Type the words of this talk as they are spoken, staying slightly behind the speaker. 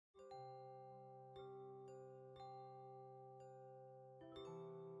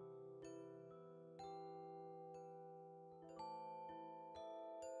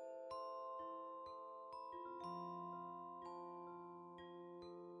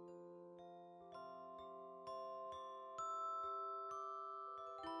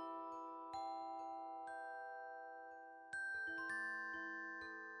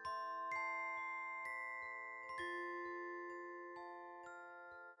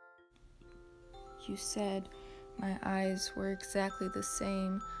You said my eyes were exactly the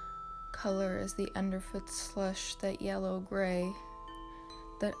same color as the underfoot slush, that yellow-gray,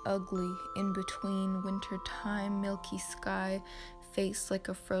 that ugly, in-between wintertime milky sky, face like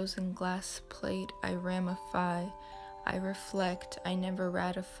a frozen glass plate. I ramify, I reflect, I never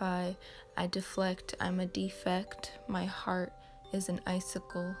ratify, I deflect, I'm a defect. My heart is an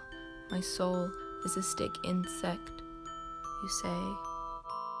icicle, my soul is a stick insect, you say.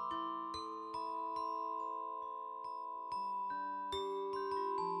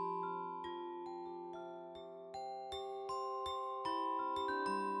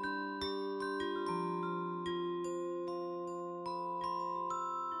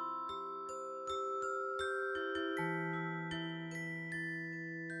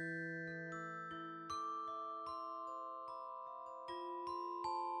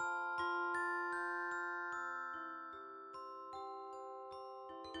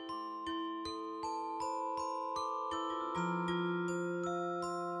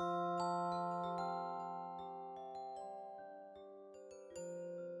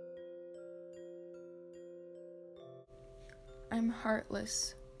 I'm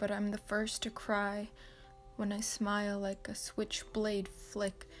heartless, but I'm the first to cry when I smile like a switchblade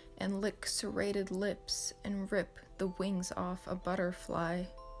flick and lick serrated lips and rip the wings off a butterfly.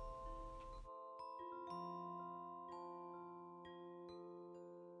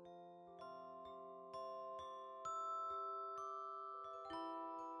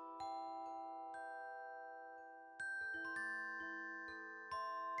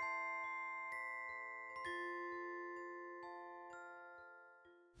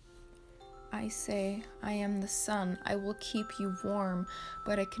 I say, I am the sun, I will keep you warm,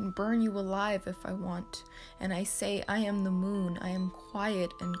 but I can burn you alive if I want. And I say, I am the moon, I am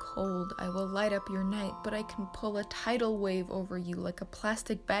quiet and cold, I will light up your night, but I can pull a tidal wave over you like a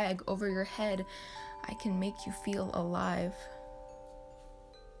plastic bag over your head. I can make you feel alive.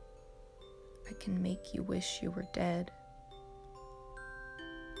 I can make you wish you were dead.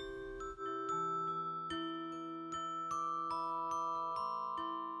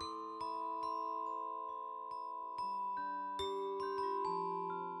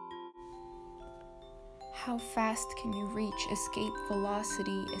 How fast can you reach? Escape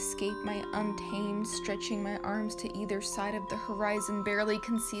velocity, escape my untamed, stretching my arms to either side of the horizon, barely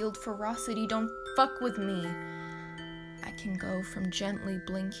concealed ferocity. Don't fuck with me. I can go from gently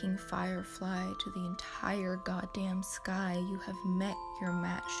blinking firefly to the entire goddamn sky. You have met your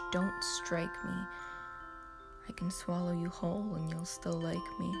match. Don't strike me. I can swallow you whole and you'll still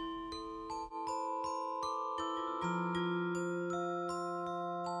like me.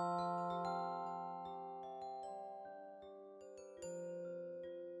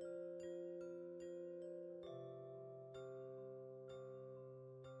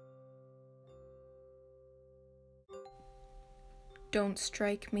 Don't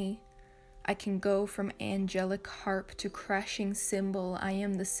strike me. I can go from angelic harp to crashing cymbal. I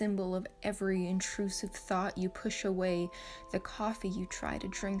am the symbol of every intrusive thought you push away, the coffee you try to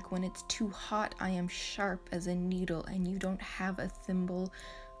drink when it's too hot. I am sharp as a needle and you don't have a thimble.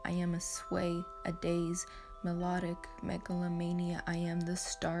 I am a sway, a daze, melodic megalomania. I am the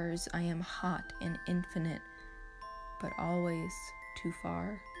stars. I am hot and infinite, but always too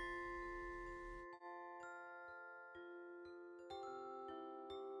far.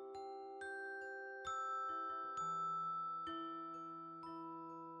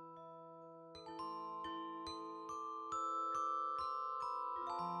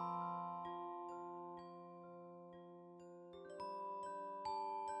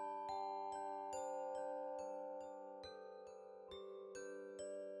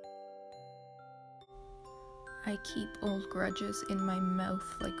 I keep old grudges in my mouth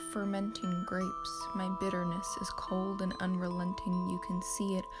like fermenting grapes. My bitterness is cold and unrelenting. You can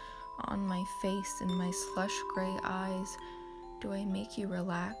see it on my face and my slush gray eyes. Do I make you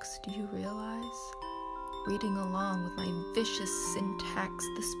relax? Do you realize? Reading along with my vicious syntax,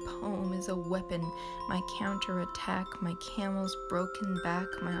 this poem is a weapon. My counterattack, my camel's broken back,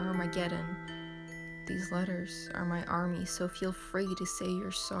 my Armageddon. These letters are my army, so feel free to say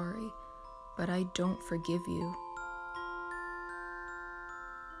you're sorry. But I don't forgive you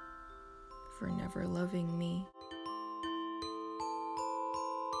for never loving me.